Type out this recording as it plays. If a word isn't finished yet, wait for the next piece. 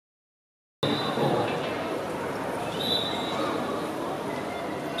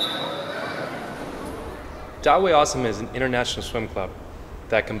Dawei Awesome is an international swim club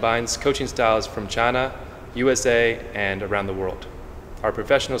that combines coaching styles from China, USA, and around the world. Our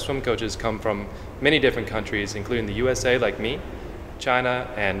professional swim coaches come from many different countries, including the USA, like me,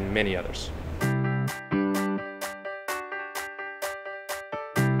 China, and many others.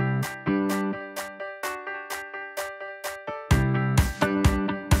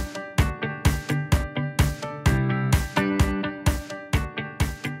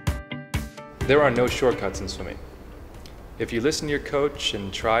 There are no shortcuts in swimming. If you listen to your coach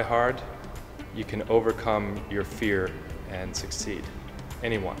and try hard, you can overcome your fear and succeed.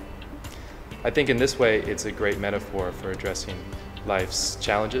 Anyone. I think in this way, it's a great metaphor for addressing life's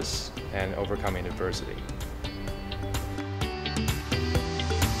challenges and overcoming adversity.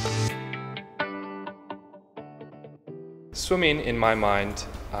 Swimming, in my mind,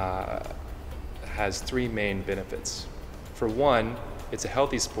 has three main benefits. For one, it's a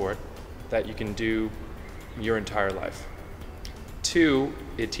healthy sport that you can do your entire life. Two,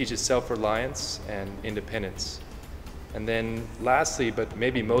 it teaches self-reliance and independence. And then lastly, but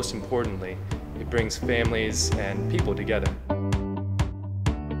maybe most importantly, it brings families and people together.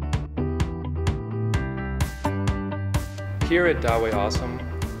 Here at Dawei Awesome,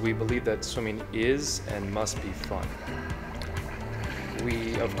 we believe that swimming is and must be fun.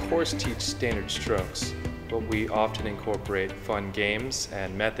 We, of course, teach standard strokes, but we often incorporate fun games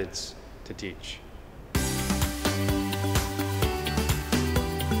and methods to teach.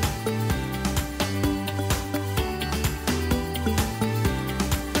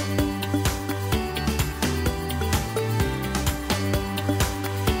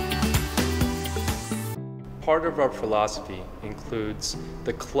 Part of our philosophy includes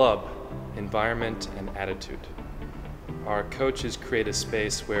the club, environment, and attitude. Our coaches create a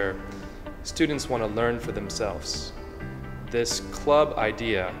space where students want to learn for themselves. This club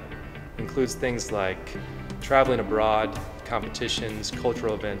idea includes things like traveling abroad, competitions,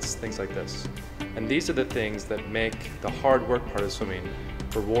 cultural events, things like this. And these are the things that make the hard work part of swimming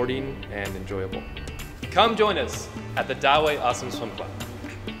rewarding and enjoyable. Come join us at the Dawei Awesome Swim Club.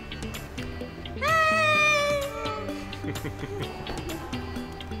 Hey!